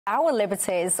Our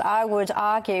liberties, I would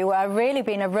argue, are really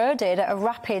being eroded at a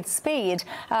rapid speed.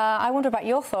 I wonder about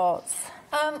your thoughts.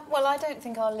 Well, I don't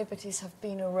think our liberties have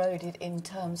been eroded in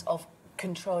terms of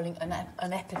controlling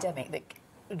an epidemic that,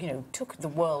 took the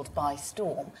world by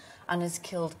storm and has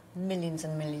killed millions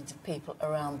and millions of people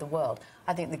around the world.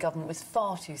 I think the government was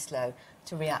far too slow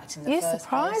to react in the first place. You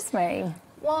surprised me.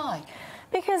 Why?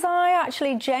 Because I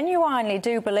actually genuinely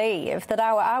do believe that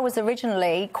I was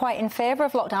originally quite in favour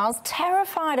of lockdown. I was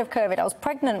terrified of COVID. I was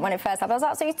pregnant when it first happened. I was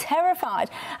absolutely terrified.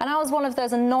 And I was one of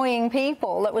those annoying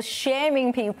people that was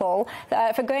shaming people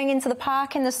for going into the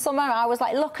park in the summer. I was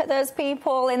like, look at those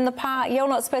people in the park. You're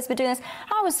not supposed to be doing this.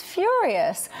 I was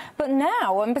furious. But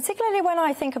now, and particularly when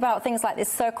I think about things like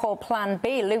this so-called Plan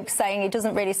B, Luke saying he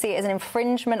doesn't really see it as an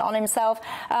infringement on himself.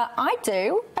 I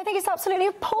do. I think it's absolutely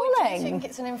appalling. Well, do you think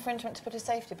it's an infringement to put a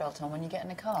safety belt on when you get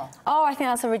in a car? Oh, I think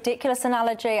that's a ridiculous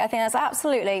analogy. I think that's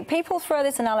absolutely... People throw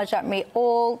this analogy at me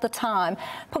all the time.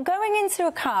 But going into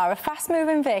a car, a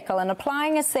fast-moving vehicle, and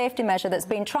applying a safety measure that's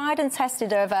been tried and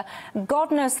tested over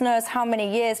God knows how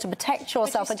many years to protect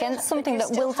yourself against something that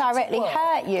will directly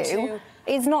hurt you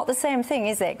is not the same thing,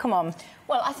 is it? Come on.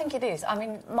 Well, I think it is. I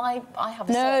mean, I have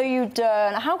a No, you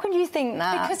don't. How can you think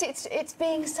that? Because it's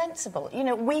being sensible.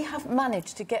 We have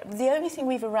managed to get... The only thing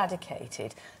we've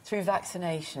eradicated through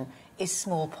vaccination is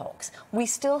smallpox. We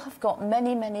still have got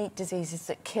many, many diseases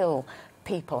that kill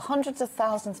people, hundreds of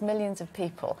thousands, millions of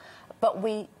people. But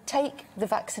we take the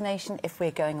vaccination if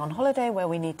we're going on holiday where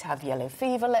we need to have yellow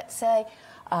fever, let's say.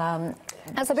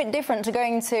 That's a bit different to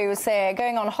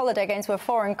going on holiday, going to a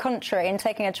foreign country and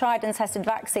taking a tried and tested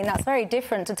vaccine. That's very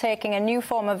different to taking a new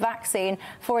form of vaccine,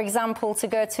 for example, to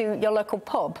go to your local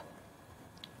pub.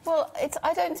 Well,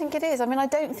 I don't think it is. I mean, I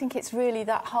don't think it's really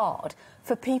that hard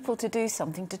for people to do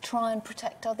something to try and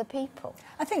protect other people.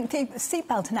 I think the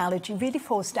seatbelt analogy really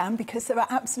falls down because there are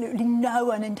absolutely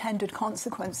no unintended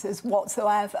consequences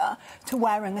whatsoever to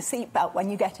wearing a seatbelt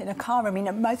when you get in a car. I mean,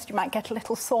 at most you might get a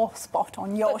little sore spot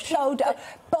on your shoulder,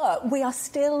 but we are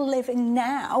still living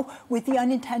now with the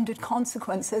unintended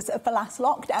consequences of the last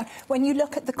lockdown. When you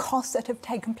look at the costs that have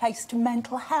taken place to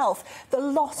mental health, the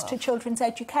loss to children's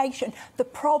education, the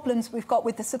problems we've got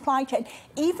with the supply chain,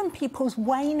 even people's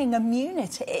waning immunity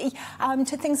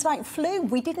to things like flu.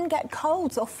 We didn't get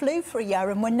colds or flu for a year,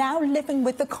 and we're now living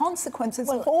with the consequences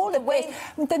of all of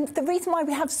this. The reason why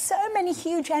we have so many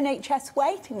huge NHS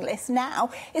waiting lists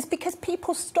now is because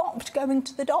people stopped going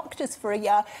to the doctors for a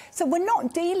year. So we're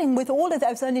not dealing with all of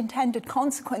those unintended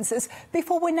consequences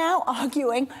before we're now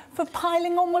arguing for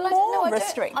piling on more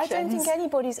restrictions. I don't think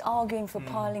anybody's arguing for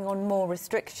piling on more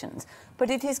restrictions, but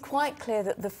it is quite clear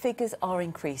that the figures are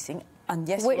increasing. And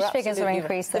yes, which figures are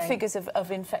increasing? The figures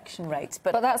of infection rates.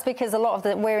 But that's because a lot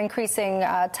of we're increasing...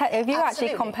 if you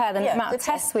actually compare the amount of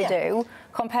tests we do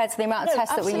compared to the amount of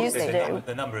tests that we used to do...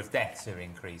 The number of deaths are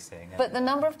increasing. But the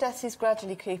number of deaths is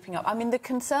gradually creeping up. I mean, the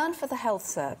concern for the health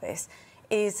service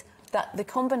is that the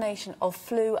combination of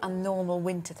flu and normal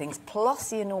winter things, plus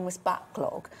the enormous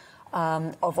backlog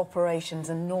of operations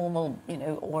and normal,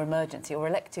 or emergency or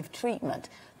elective treatment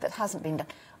that hasn't been done...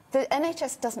 The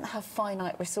NHS doesn't have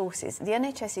finite resources. The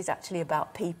NHS is actually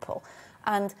about people.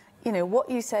 And,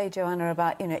 what you say, Joanna,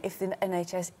 about, if the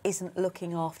NHS isn't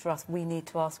looking after us, we need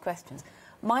to ask questions.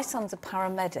 My son's a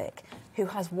paramedic who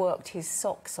has worked his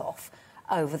socks off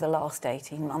over the last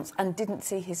 18 months and didn't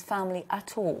see his family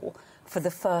at all for the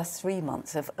first 3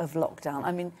 months of lockdown.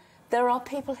 I mean, there are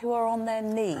people who are on their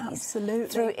knees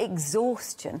through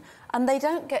exhaustion, and they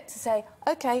don't get to say,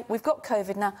 OK, we've got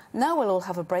COVID now we'll all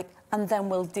have a break, and then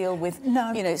we'll deal with,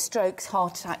 strokes,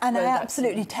 heart attacks... And I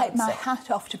absolutely take my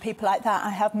hat off to people like that.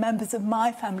 I have members of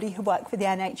my family who work for the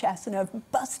NHS and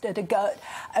have busted a gut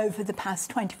over the past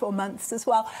 24 months as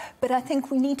well. But I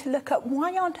think we need to look at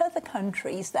why aren't other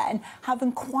countries, then,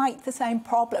 having quite the same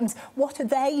problems? What are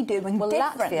they doing differently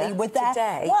Latvia with their...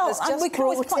 today and we can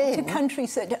always point to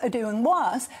countries that are doing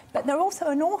worse, but there are also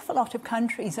an awful lot of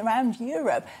countries around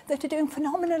Europe that are doing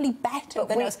phenomenally better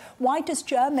than us. Why does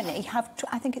Germany have,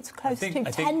 I think it's close to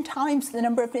 10 times the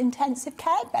number of intensive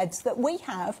care beds that we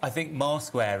have? I think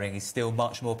mask wearing is still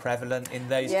much more prevalent in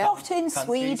those Not in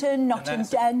Sweden, not in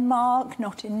Denmark,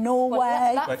 not in Norway.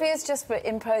 Well, Latvia's just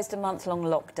imposed a month-long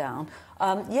lockdown.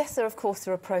 Yes, there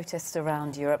are protests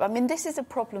around Europe. I mean, this is a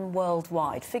problem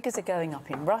worldwide. Figures are going up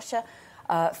in Russia.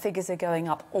 Figures are going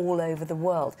up all over the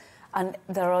world. And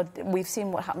we've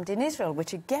seen what happened in Israel,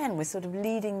 which, again, was sort of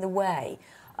leading the way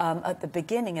at the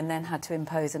beginning and then had to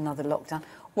impose another lockdown.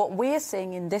 What we're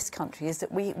seeing in this country is that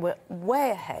we were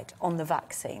way ahead on the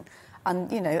vaccine.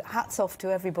 And, hats off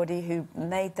to everybody who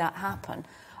made that happen.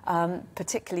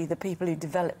 particularly the people who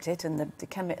developed it and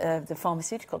the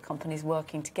pharmaceutical companies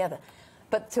working together.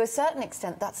 But to a certain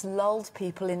extent, that's lulled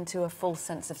people into a false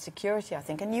sense of security, I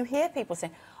think. And you hear people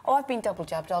saying, oh, I've been double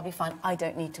jabbed, I'll be fine, I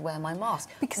don't need to wear my mask.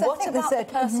 Because what I think about the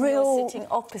person you're sitting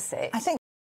opposite? I think